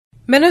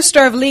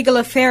Minister of Legal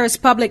Affairs,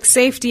 Public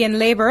Safety and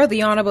Labour,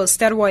 the Honourable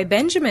Steadroy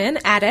Benjamin,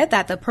 added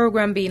that the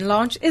program being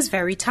launched is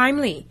very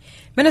timely.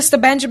 Minister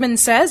Benjamin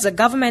says the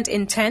government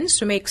intends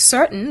to make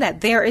certain that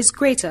there is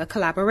greater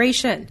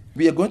collaboration.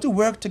 We are going to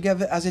work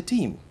together as a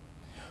team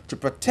to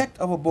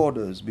protect our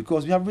borders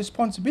because we have a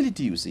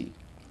responsibility, you see,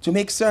 to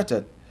make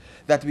certain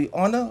that we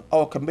honour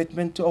our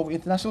commitment to our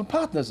international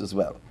partners as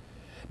well.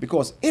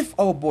 Because if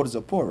our borders are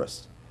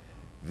porous,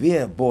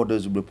 their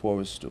borders will be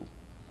porous too.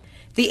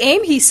 The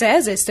aim, he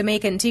says, is to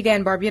make Antigua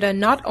and Barbuda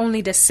not only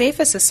the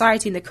safest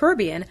society in the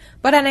Caribbean,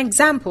 but an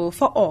example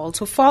for all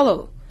to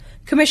follow.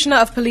 Commissioner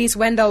of Police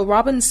Wendell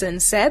Robinson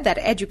said that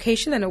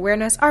education and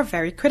awareness are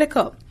very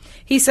critical.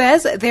 He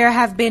says there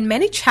have been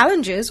many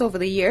challenges over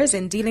the years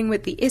in dealing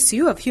with the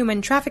issue of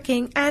human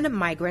trafficking and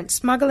migrant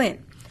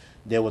smuggling.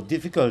 There were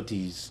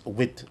difficulties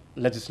with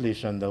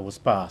legislation that was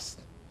passed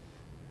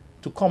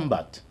to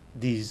combat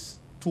these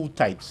two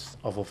types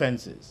of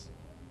offenses.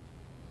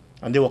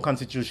 And there were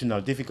constitutional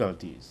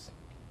difficulties,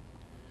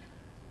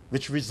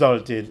 which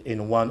resulted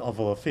in one of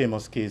our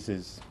famous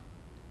cases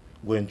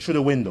going through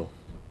the window.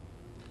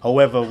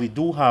 However, we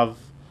do have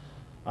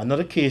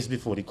another case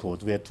before the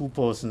court where two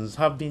persons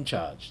have been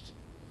charged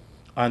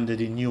under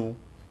the new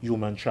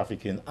Human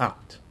Trafficking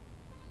Act.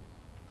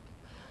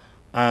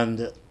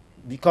 And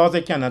because I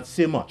cannot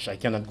say much, I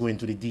cannot go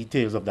into the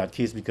details of that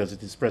case because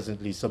it is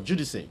presently sub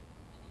judice.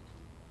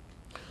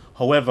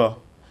 However,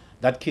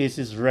 that case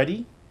is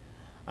ready,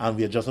 and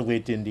we are just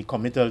awaiting the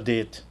committal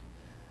date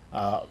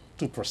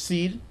to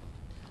proceed,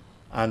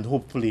 and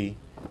hopefully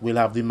we'll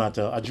have the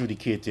matter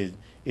adjudicated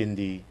in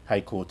the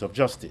High Court of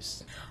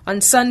Justice.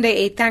 On Sunday,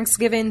 a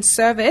Thanksgiving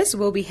service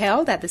will be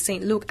held at the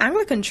St. Luke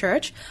Anglican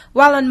Church,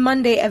 while on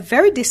Monday, a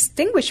very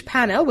distinguished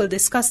panel will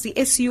discuss the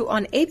issue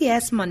on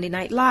ABS Monday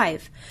Night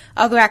Live.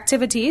 Other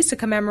activities to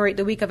commemorate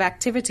the week of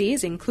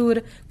activities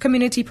include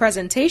community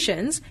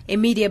presentations, a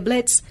media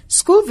blitz,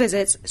 school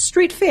visits,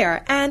 street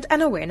fair, and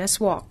an awareness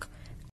walk.